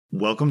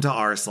Welcome to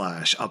r/, a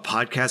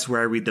podcast where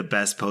I read the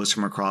best posts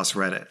from across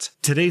Reddit.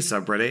 Today's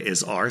subreddit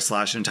is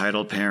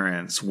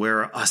r/Entitledparents,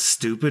 where a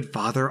stupid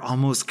father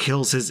almost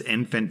kills his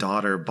infant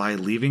daughter by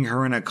leaving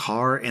her in a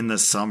car in the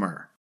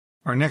summer.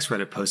 Our next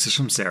Reddit post is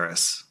from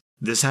Saris.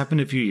 This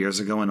happened a few years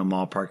ago in a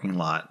mall parking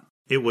lot.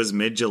 It was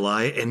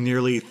mid-July and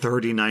nearly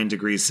 39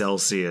 degrees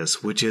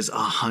Celsius, which is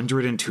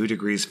 102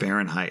 degrees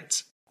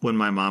Fahrenheit. When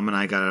my mom and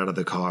I got out of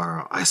the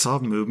car, I saw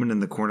movement in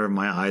the corner of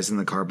my eyes in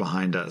the car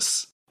behind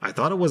us. I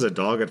thought it was a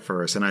dog at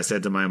first, and I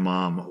said to my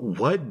mom,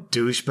 "What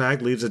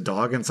douchebag leaves a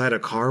dog inside a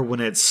car when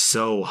it's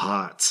so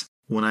hot?"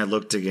 When I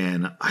looked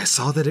again, I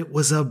saw that it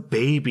was a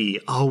baby,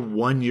 a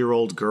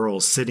 1-year-old girl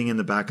sitting in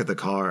the back of the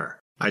car.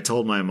 I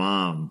told my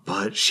mom,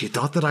 but she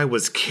thought that I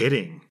was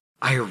kidding.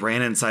 I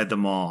ran inside the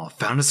mall,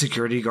 found a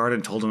security guard,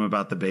 and told him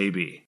about the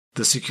baby.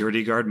 The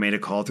security guard made a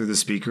call through the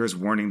speakers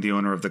warning the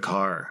owner of the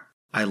car.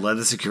 I led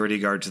the security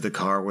guard to the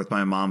car with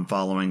my mom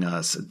following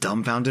us,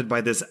 dumbfounded by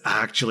this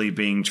actually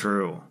being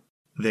true.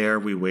 There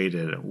we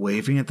waited,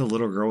 waving at the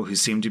little girl who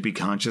seemed to be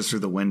conscious through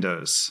the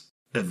windows.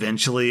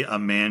 Eventually, a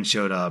man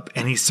showed up,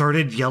 and he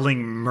started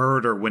yelling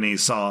murder when he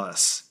saw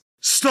us.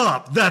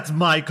 "Stop! That's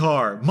my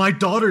car! My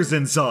daughter's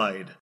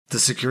inside!" The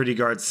security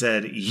guard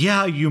said,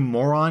 "Yeah, you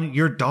moron,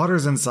 your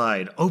daughter's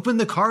inside. Open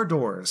the car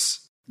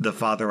doors." The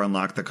father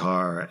unlocked the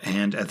car,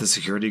 and at the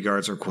security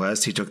guard's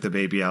request, he took the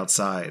baby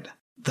outside.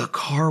 The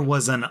car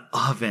was an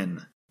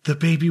oven. The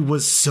baby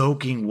was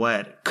soaking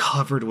wet,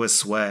 covered with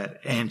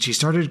sweat, and she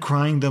started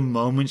crying the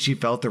moment she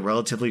felt the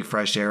relatively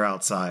fresh air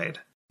outside.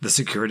 The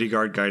security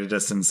guard guided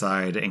us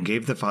inside and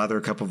gave the father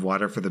a cup of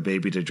water for the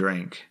baby to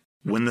drink.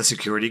 When the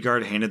security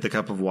guard handed the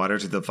cup of water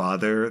to the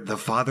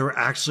father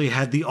actually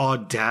had the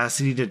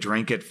audacity to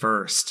drink it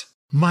first.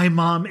 My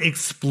mom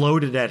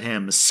exploded at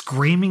him,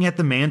 screaming at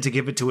the man to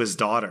give it to his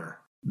daughter.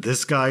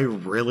 This guy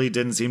really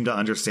didn't seem to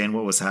understand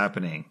what was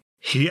happening.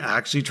 He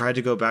actually tried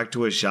to go back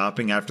to his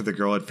shopping after the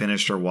girl had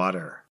finished her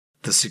water.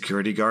 The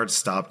security guard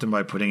stopped him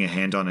by putting a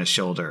hand on his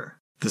shoulder.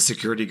 The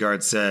security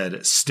guard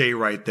said, "Stay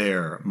right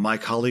there. My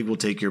colleague will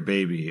take your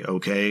baby,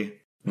 okay?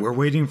 We're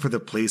waiting for the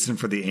police and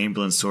for the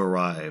ambulance to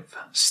arrive.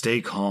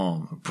 Stay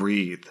calm,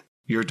 breathe.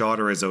 Your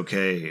daughter is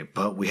okay,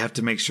 but we have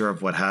to make sure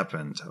of what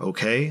happened,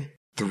 okay?"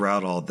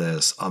 Throughout all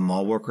this, a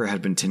mall worker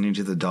had been tending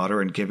to the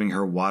daughter and giving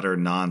her water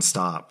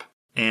non-stop.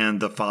 And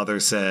the father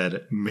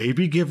said,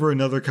 "Maybe give her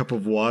another cup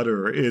of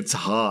water, it's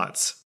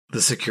hot."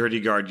 The security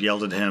guard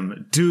yelled at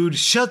him, "Dude,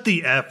 shut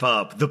the F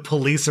up, the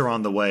police are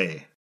on the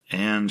way."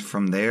 And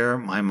from there,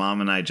 my mom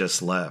and I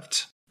just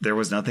left. There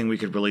was nothing we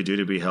could really do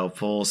to be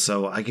helpful,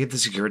 so I gave the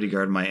security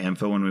guard my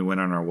info when we went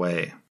on our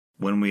way.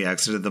 When we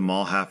exited the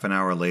mall half an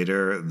hour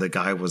later, the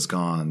guy was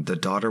gone, the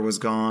daughter was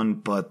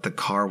gone, but the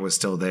car was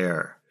still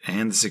there.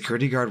 And the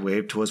security guard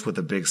waved to us with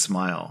a big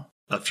smile.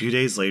 A few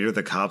days later,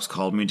 the cops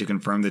called me to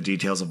confirm the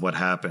details of what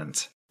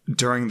happened.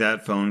 During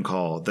that phone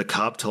call, the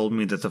cop told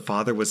me that the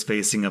father was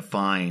facing a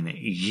fine,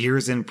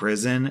 years in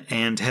prison,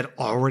 and had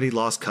already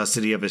lost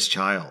custody of his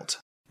child.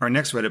 Our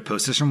next Reddit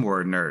post is from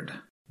Word Nerd.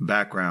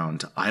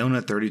 Background: I own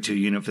a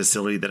 32-unit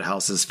facility that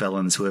houses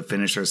felons who have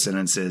finished their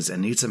sentences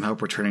and need some help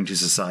returning to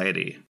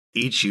society.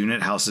 Each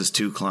unit houses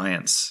 2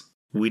 clients.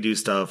 We do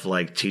stuff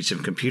like teach them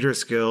computer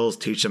skills,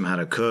 teach them how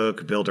to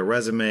cook, build a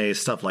resume,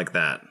 stuff like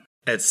that.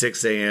 At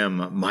 6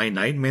 a.m., my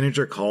night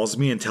manager calls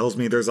me and tells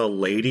me there's a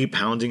lady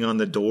pounding on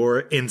the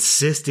door,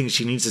 insisting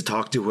she needs to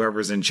talk to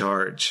whoever's in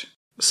charge.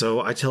 So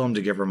I tell him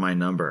to give her my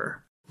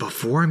number.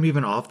 Before I'm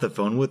even off the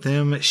phone with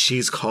him,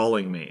 she's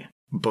calling me.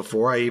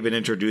 Before I even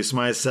introduce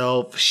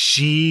myself,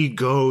 she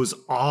goes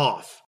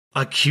off,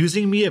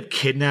 accusing me of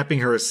kidnapping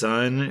her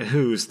son,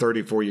 who's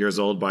 34 years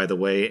old by the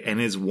way, and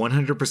is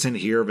 100%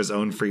 here of his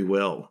own free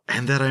will,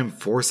 and that I'm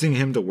forcing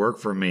him to work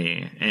for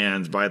me.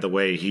 And by the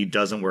way, he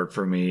doesn't work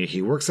for me,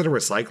 he works at a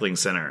recycling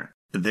center.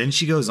 Then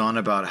she goes on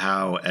about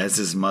how, as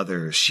his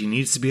mother, she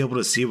needs to be able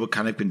to see what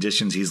kind of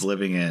conditions he's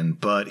living in,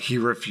 but he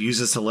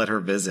refuses to let her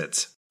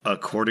visit.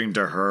 According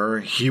to her,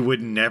 he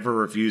would never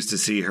refuse to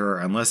see her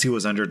unless he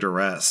was under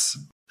duress.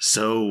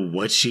 So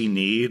what she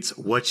needs,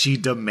 what she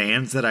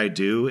demands that I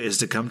do, is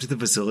to come to the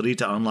facility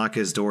to unlock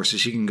his door so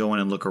she can go in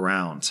and look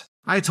around.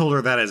 I told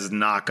her that is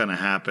not going to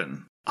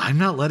happen. I'm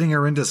not letting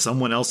her into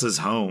someone else's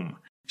home.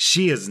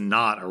 She is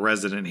not a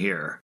resident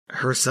here.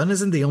 Her son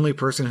isn't the only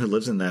person who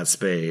lives in that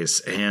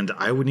space, and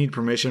I would need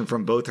permission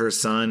from both her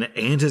son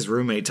and his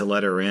roommate to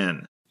let her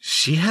in.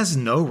 She has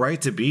no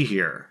right to be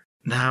here.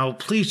 Now,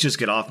 please just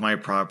get off my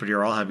property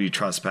or I'll have you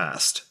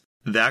trespassed.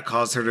 That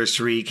caused her to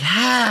shriek,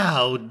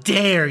 "How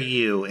dare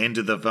you!"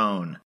 into the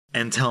phone,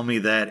 and tell me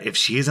that if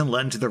she isn't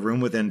let into the room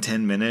within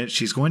 10 minutes,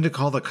 she's going to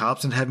call the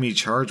cops and have me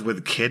charged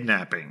with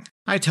kidnapping.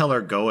 I tell her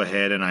go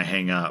ahead and I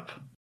hang up.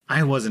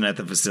 I wasn't at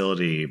the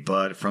facility,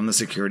 but from the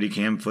security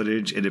cam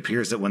footage, it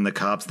appears that when the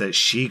cops that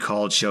she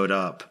called showed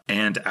up,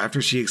 and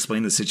after she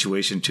explained the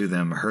situation to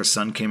them, her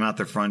son came out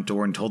the front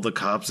door and told the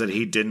cops that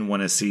he didn't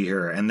want to see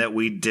her and that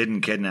we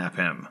didn't kidnap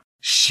him.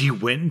 She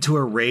went into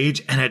a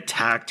rage and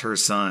attacked her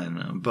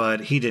son,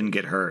 but he didn't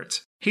get hurt.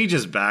 He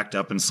just backed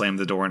up and slammed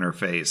the door in her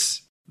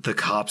face. The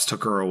cops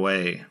took her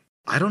away.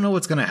 I don't know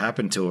what's going to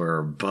happen to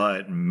her,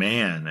 but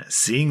man,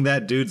 seeing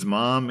that dude's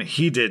mom,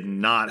 he did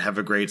not have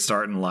a great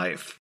start in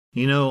life.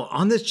 You know,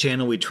 on this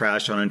channel we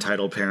trash on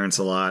entitled parents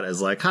a lot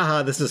as like,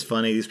 haha, this is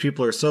funny, these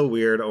people are so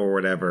weird or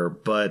whatever,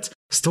 but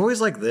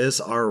stories like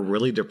this are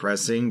really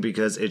depressing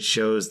because it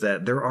shows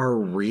that there are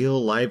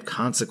real life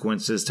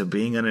consequences to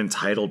being an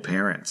entitled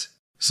parent.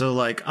 So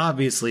like,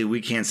 obviously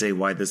we can't say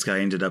why this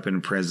guy ended up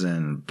in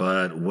prison,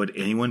 but would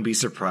anyone be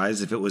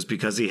surprised if it was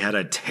because he had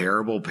a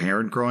terrible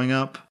parent growing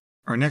up?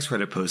 Our next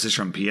Reddit post is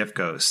from PF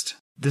Ghost.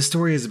 This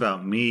story is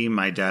about me,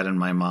 my dad, and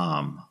my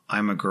mom.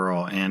 I'm a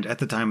girl, and at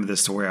the time of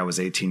this story, I was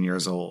 18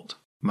 years old.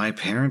 My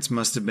parents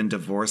must have been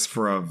divorced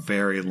for a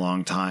very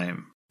long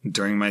time.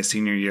 During my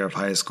senior year of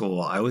high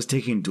school, I was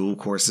taking dual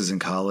courses in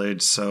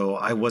college, so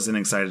I wasn't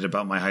excited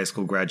about my high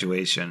school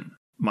graduation.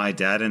 My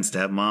dad and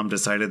stepmom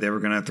decided they were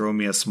going to throw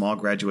me a small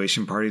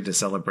graduation party to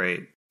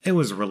celebrate. It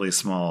was really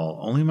small,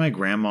 only my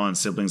grandma and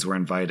siblings were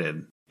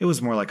invited. It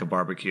was more like a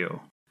barbecue.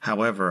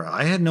 However,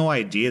 I had no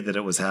idea that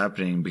it was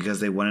happening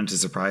because they wanted to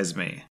surprise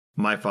me.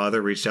 My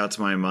father reached out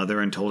to my mother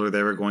and told her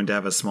they were going to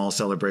have a small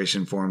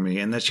celebration for me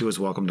and that she was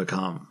welcome to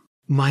come.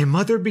 My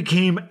mother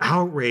became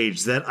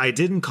outraged that I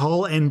didn't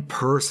call and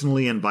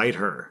personally invite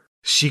her.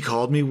 She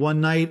called me one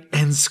night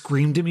and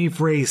screamed at me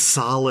for a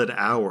solid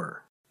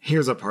hour.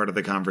 Here's a part of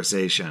the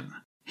conversation.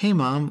 Hey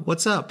Mom,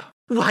 what's up?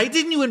 Why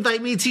didn't you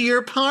invite me to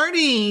your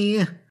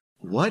party?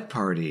 What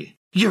party?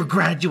 Your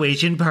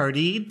graduation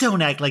party.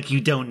 Don't act like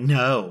you don't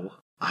know.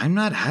 I'm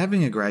not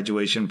having a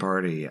graduation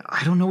party.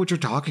 I don't know what you're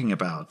talking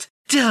about.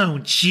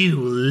 Don't you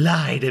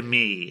lie to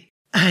me.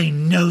 I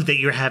know that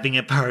you're having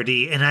a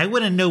party, and I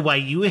want to know why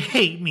you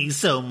hate me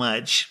so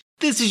much.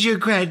 This is your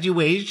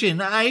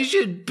graduation. I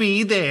should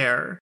be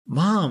there.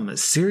 Mom,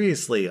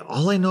 seriously,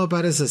 all I know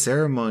about is the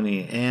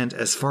ceremony, and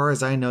as far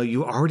as I know,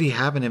 you already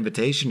have an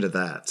invitation to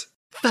that.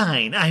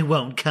 Fine, I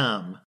won't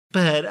come.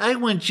 But I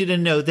want you to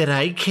know that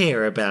I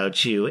care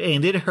about you,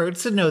 and it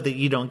hurts to know that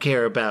you don't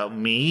care about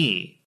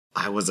me.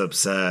 I was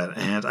upset,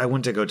 and I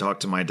went to go talk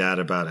to my dad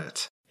about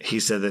it. He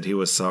said that he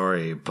was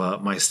sorry,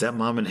 but my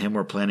stepmom and him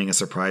were planning a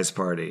surprise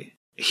party.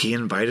 He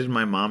invited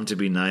my mom to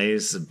be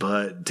nice,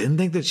 but didn't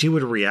think that she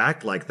would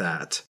react like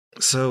that.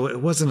 So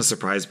it wasn't a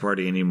surprise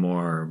party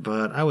anymore,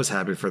 but I was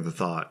happy for the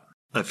thought.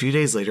 A few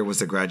days later was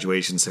the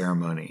graduation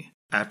ceremony.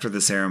 After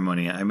the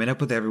ceremony, I met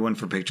up with everyone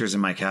for pictures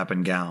in my cap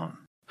and gown.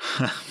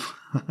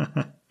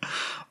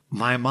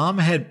 My mom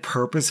had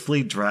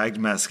purposefully dragged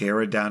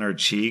mascara down her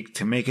cheek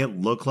to make it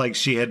look like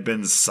she had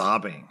been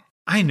sobbing.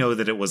 I know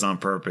that it was on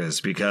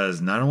purpose because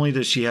not only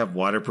does she have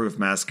waterproof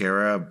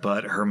mascara,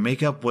 but her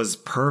makeup was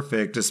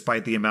perfect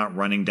despite the amount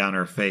running down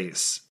her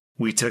face.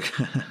 We took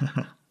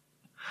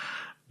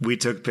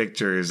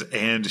pictures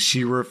and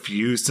she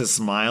refused to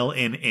smile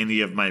in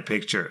any of my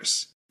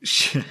pictures.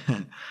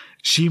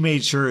 She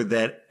made sure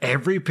that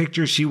every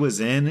picture she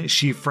was in,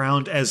 she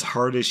frowned as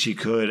hard as she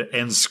could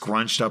and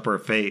scrunched up her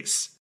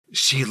face.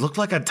 She looked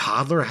like a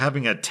toddler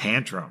having a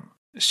tantrum.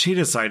 She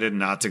decided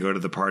not to go to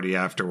the party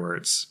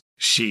afterwards.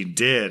 She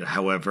did,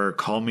 however,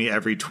 call me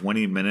every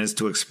 20 minutes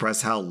to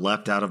express how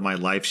left out of my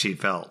life she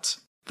felt.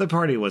 The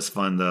party was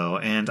fun though,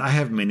 and I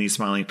have many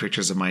smiling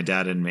pictures of my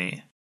dad and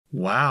me.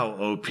 Wow,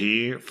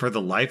 OP, for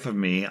the life of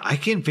me, I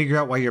can't figure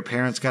out why your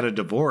parents got a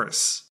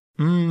divorce.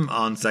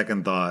 On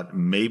second thought,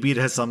 maybe it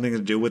has something to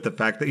do with the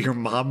fact that your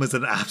mom is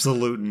an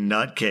absolute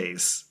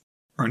nutcase.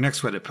 Our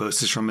next Reddit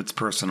post is from It's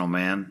Personal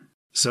Man.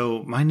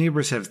 So, my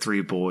neighbors have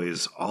 3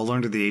 boys, all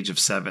under the age of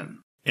 7.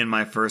 In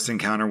my first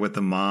encounter with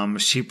the mom,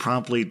 she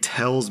promptly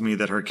tells me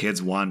that her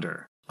kids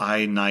wander.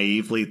 I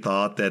naively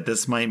thought that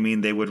this might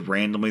mean they would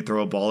randomly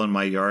throw a ball in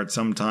my yard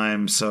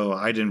sometimes, so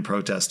I didn't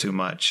protest too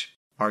much.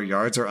 Our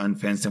yards are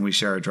unfenced and we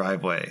share a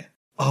driveway.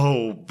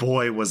 Oh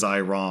boy, was I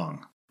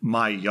wrong.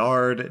 My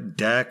yard,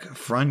 deck,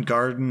 front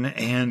garden,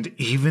 and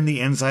even the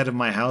inside of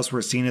my house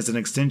were seen as an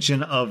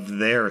extension of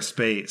their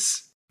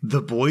space.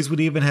 The boys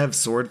would even have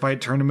sword fight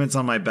tournaments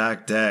on my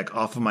back deck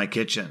off of my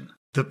kitchen.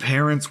 The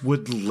parents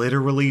would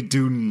literally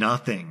do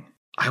nothing.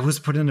 I was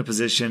put in a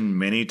position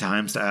many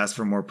times to ask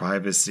for more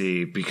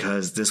privacy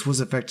because this was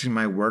affecting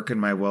my work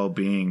and my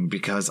well-being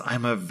because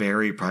I'm a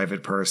very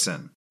private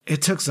person.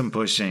 It took some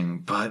pushing,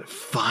 but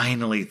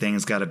finally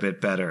things got a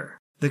bit better.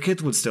 The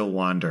kids would still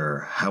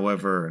wander,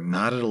 however,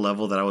 not at a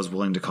level that I was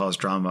willing to cause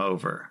drama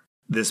over.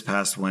 This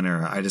past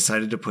winter, I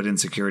decided to put in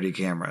security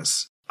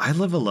cameras. I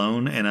live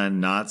alone in a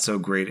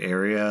not-so-great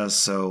area,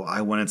 so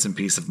I wanted some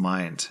peace of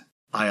mind.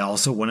 I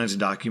also wanted to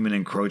document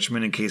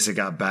encroachment in case it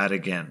got bad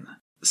again.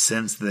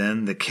 Since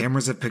then, the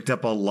cameras have picked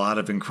up a lot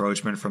of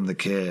encroachment from the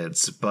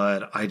kids,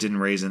 but I didn't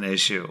raise an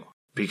issue.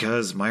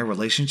 Because my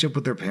relationship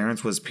with their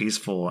parents was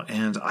peaceful,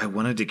 and I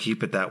wanted to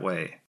keep it that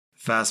way.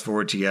 Fast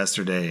forward to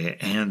yesterday,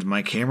 and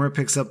my camera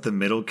picks up the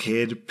middle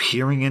kid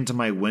peering into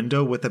my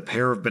window with a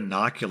pair of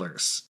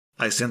binoculars.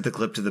 I sent the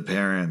clip to the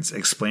parents,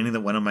 explaining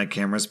that one of my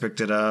cameras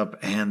picked it up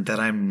and that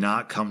I'm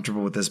not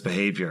comfortable with this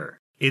behavior.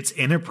 It's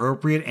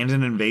inappropriate and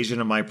an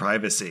invasion of my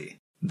privacy.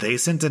 They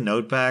sent a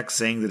note back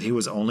saying that he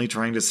was only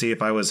trying to see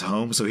if I was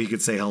home so he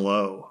could say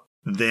hello.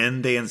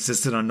 Then they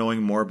insisted on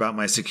knowing more about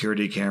my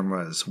security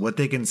cameras, what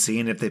they can see,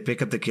 and if they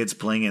pick up the kids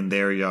playing in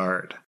their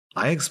yard.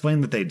 I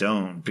explained that they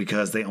don't,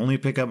 because they only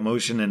pick up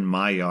motion in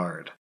my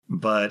yard.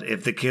 But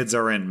if the kids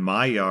are in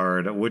my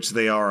yard, which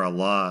they are a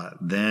lot,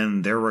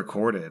 then they're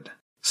recorded.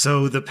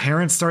 So the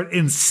parents start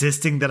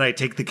insisting that I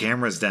take the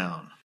cameras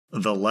down.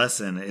 The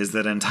lesson is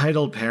that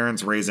entitled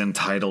parents raise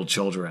entitled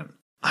children.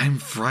 I'm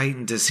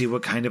frightened to see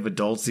what kind of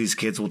adults these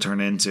kids will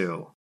turn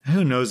into.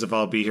 Who knows if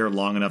I'll be here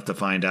long enough to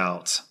find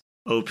out.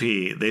 OP,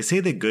 they say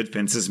that good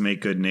fences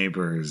make good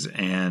neighbors,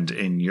 and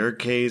in your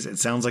case, it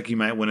sounds like you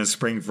might want to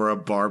spring for a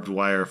barbed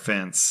wire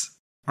fence.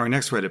 Our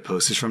next Reddit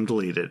post is from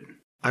Deleted.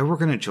 I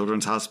work in a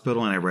children's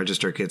hospital and I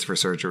register kids for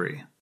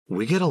surgery.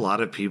 We get a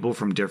lot of people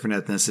from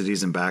different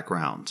ethnicities and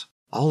backgrounds.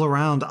 All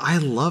around, I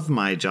love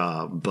my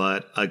job,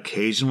 but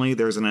occasionally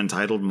there's an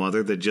entitled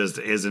mother that just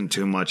isn't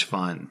too much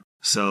fun.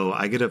 So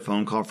I get a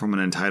phone call from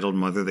an entitled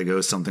mother that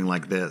goes something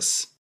like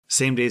this.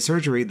 Same day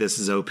surgery, this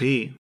is OP.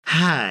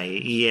 Hi,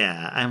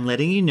 yeah, I'm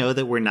letting you know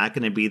that we're not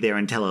going to be there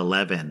until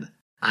 11.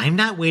 I'm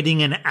not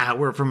waiting an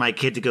hour for my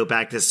kid to go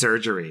back to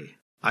surgery.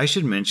 I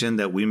should mention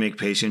that we make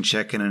patients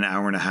check in an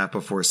hour and a half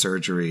before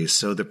surgery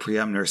so the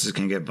pre-op nurses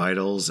can get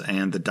vitals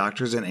and the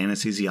doctors and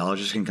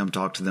anesthesiologists can come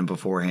talk to them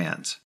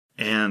beforehand.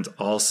 And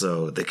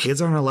also, the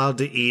kids aren't allowed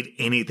to eat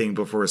anything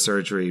before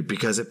surgery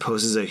because it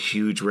poses a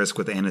huge risk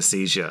with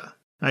anesthesia.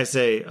 I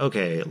say,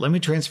 okay, let me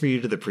transfer you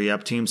to the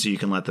pre-op team so you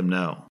can let them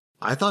know.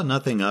 I thought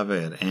nothing of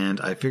it, and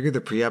I figured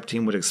the pre-op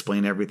team would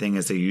explain everything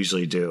as they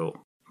usually do.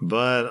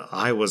 But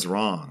I was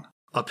wrong.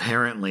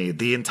 Apparently,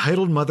 the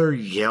entitled mother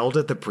yelled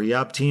at the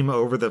pre-op team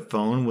over the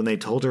phone when they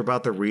told her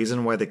about the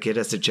reason why the kid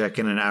has to check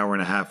in an hour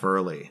and a half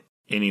early.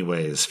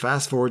 Anyways,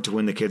 fast forward to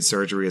when the kid's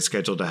surgery is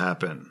scheduled to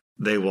happen.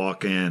 They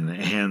walk in,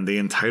 and the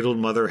entitled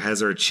mother has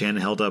her chin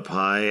held up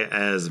high,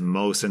 as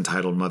most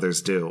entitled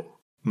mothers do.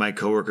 My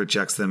coworker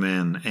checks them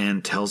in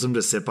and tells them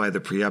to sit by the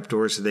pre-op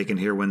door so they can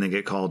hear when they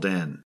get called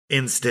in.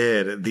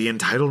 Instead, the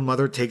entitled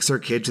mother takes her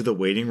kid to the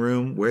waiting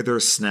room where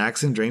there's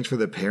snacks and drinks for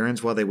the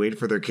parents while they wait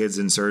for their kids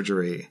in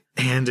surgery.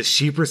 And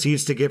she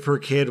proceeds to give her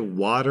kid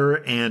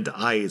water and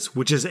ice,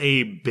 which is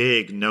a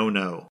big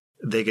no-no.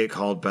 They get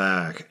called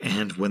back,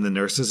 and when the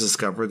nurses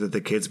discover that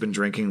the kid's been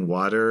drinking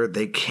water,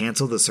 they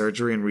cancel the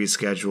surgery and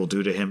reschedule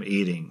due to him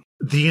eating.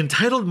 The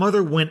entitled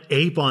mother went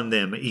ape on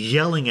them,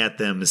 yelling at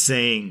them,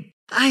 saying,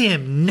 I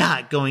am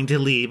not going to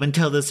leave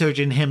until the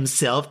surgeon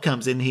himself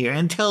comes in here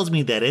and tells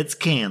me that it's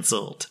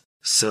canceled.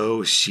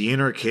 So she and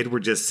her kid were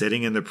just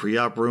sitting in the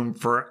pre-op room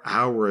for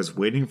hours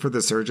waiting for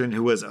the surgeon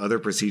who has other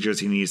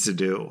procedures he needs to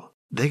do.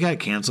 They got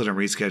canceled and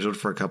rescheduled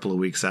for a couple of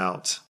weeks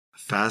out.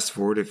 Fast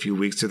forward a few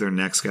weeks to their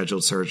next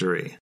scheduled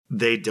surgery.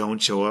 They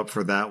don't show up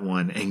for that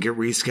one and get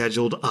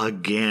rescheduled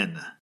again.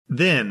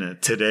 Then,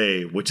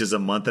 today, which is a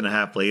month and a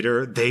half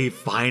later, they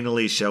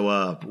finally show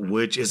up,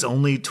 which is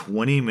only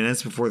 20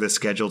 minutes before the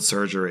scheduled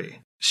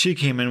surgery. She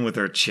came in with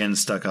her chin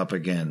stuck up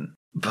again.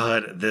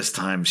 But this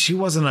time, she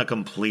wasn't a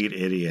complete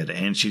idiot,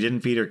 and she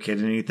didn't feed her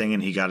kid anything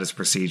and he got his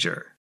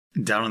procedure.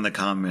 Down in the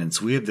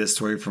comments, we have this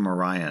story from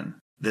Orion.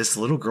 This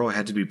little girl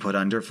had to be put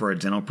under for a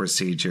dental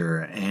procedure,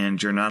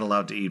 and you're not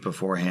allowed to eat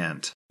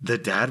beforehand. The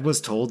dad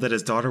was told that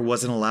his daughter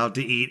wasn't allowed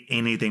to eat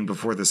anything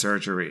before the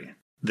surgery.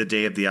 The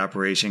day of the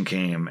operation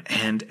came,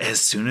 and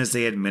as soon as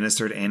they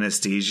administered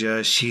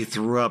anesthesia, she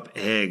threw up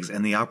eggs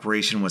and the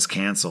operation was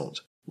canceled.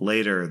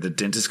 Later, the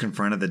dentist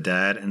confronted the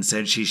dad and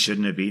said she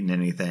shouldn't have eaten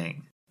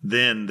anything.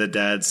 Then the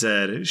dad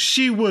said,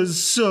 she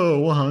was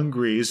so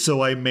hungry,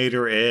 so I made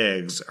her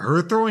eggs.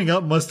 Her throwing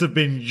up must have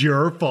been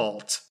your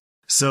fault.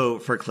 So,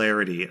 for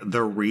clarity,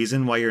 the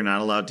reason why you're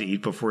not allowed to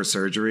eat before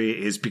surgery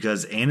is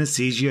because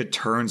anesthesia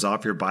turns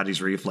off your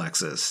body's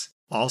reflexes.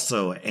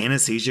 Also,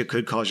 anesthesia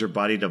could cause your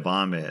body to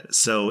vomit,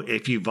 so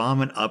if you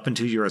vomit up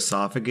into your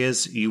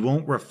esophagus, you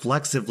won't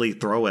reflexively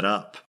throw it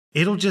up.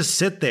 It'll just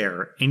sit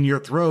there in your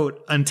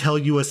throat until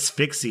you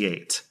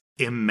asphyxiate.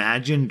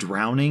 Imagine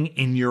drowning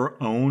in your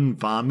own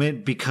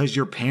vomit because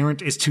your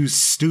parent is too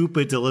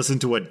stupid to listen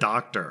to a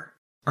doctor.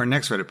 Our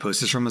next Reddit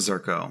post is from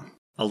Azurko.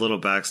 A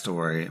little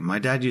backstory, my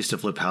dad used to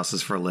flip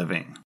houses for a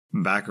living.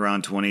 Back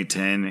around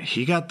 2010,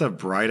 he got the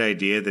bright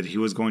idea that he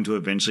was going to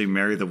eventually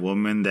marry the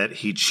woman that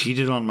he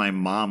cheated on my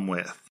mom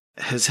with.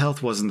 His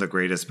health wasn't the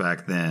greatest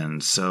back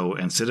then, so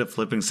instead of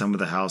flipping some of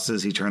the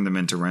houses, he turned them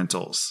into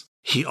rentals.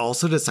 He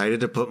also decided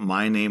to put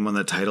my name on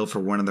the title for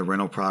one of the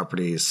rental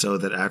properties so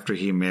that after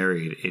he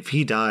married, if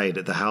he died,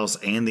 the house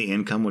and the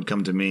income would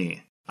come to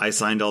me. I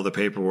signed all the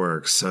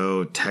paperwork,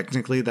 so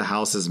technically the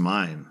house is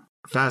mine.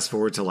 Fast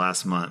forward to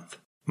last month.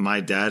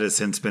 My dad has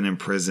since been in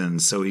prison,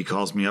 so he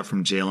calls me up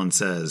from jail and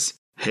says,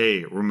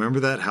 "Hey, remember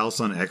that house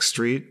on X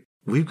Street?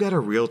 We've got a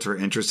realtor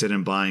interested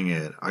in buying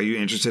it. Are you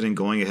interested in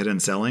going ahead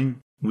and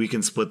selling? We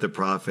can split the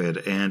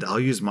profit, and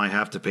I'll use my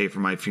half to pay for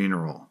my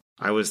funeral."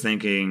 I was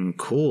thinking,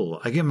 cool,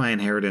 I get my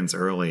inheritance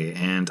early,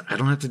 and I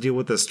don't have to deal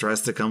with the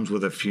stress that comes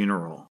with a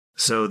funeral.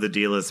 So the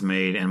deal is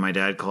made, and my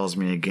dad calls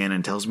me again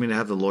and tells me to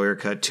have the lawyer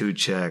cut 2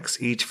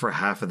 checks, each for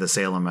half of the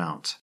sale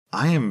amount.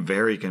 I am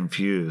very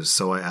confused,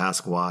 so I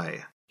ask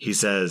why. He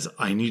says,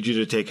 I need you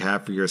to take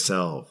half for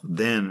yourself.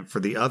 Then, for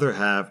the other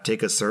half,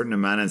 take a certain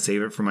amount and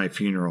save it for my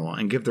funeral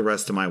and give the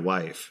rest to my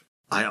wife.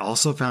 I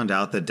also found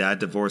out that Dad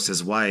divorced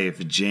his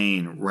wife,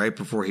 Jane, right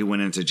before he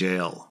went into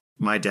jail.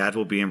 My dad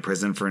will be in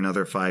prison for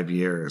another 5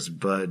 years,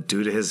 but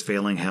due to his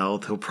failing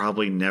health, he'll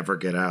probably never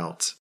get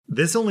out.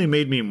 This only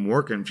made me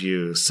more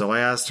confused, so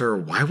I asked her,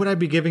 why would I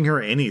be giving her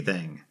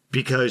anything?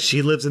 Because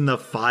she lives in the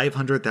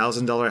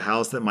 $500,000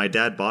 house that my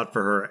dad bought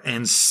for her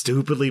and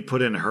stupidly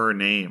put in her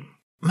name.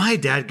 My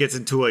dad gets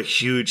into a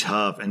huge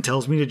huff and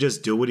tells me to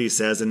just do what he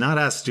says and not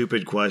ask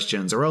stupid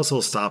questions or else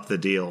he'll stop the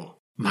deal.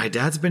 My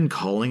dad's been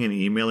calling and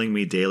emailing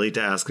me daily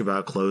to ask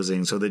about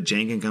closing so that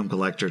Jane can come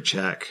collect her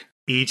check.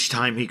 Each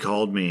time he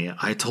called me,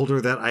 I told her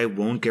that I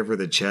won't give her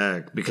the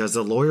check because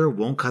the lawyer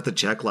won't cut the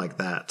check like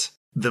that.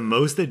 The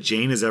most that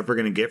Jane is ever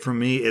going to get from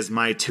me is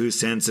my 2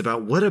 cents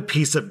about what a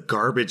piece of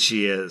garbage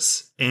she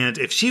is. And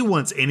if she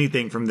wants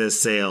anything from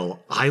this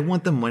sale, I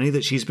want the money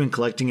that she's been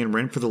collecting in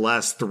rent for the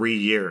last 3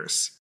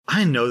 years.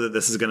 I know that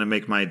this is going to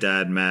make my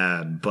dad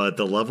mad, but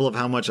the level of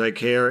how much I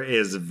care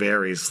is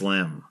very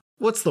slim.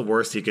 What's the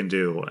worst he can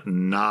do?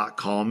 Not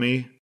call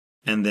me?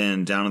 And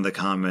then down in the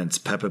comments,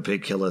 Peppa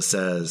Pig Killer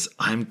says,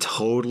 I'm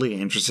totally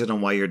interested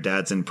in why your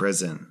dad's in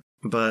prison.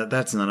 But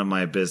that's none of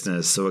my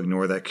business, so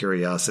ignore that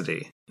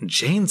curiosity.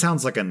 Jane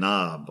sounds like a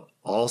knob.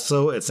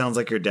 Also, it sounds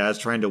like your dad's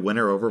trying to win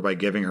her over by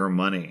giving her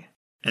money.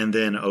 And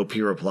then OP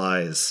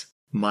replies,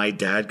 my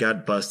dad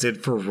got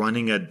busted for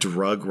running a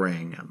drug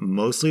ring,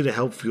 mostly to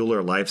help fuel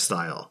her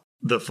lifestyle.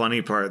 The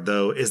funny part,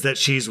 though, is that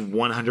she's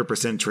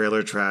 100%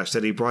 trailer trash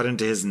that he brought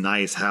into his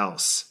nice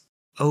house.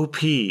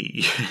 OP,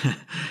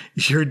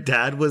 your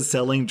dad was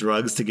selling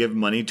drugs to give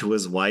money to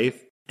his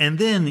wife? And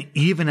then,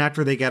 even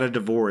after they got a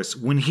divorce,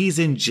 when he's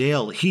in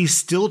jail, he's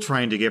still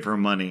trying to give her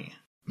money.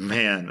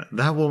 Man,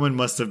 that woman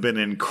must have been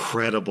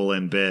incredible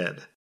in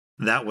bed.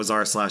 That was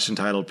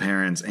r/Entitled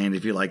Parents, and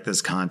if you like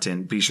this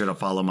content, be sure to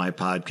follow my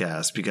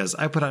podcast because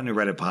I put out new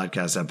Reddit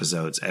podcast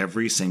episodes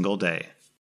every single day.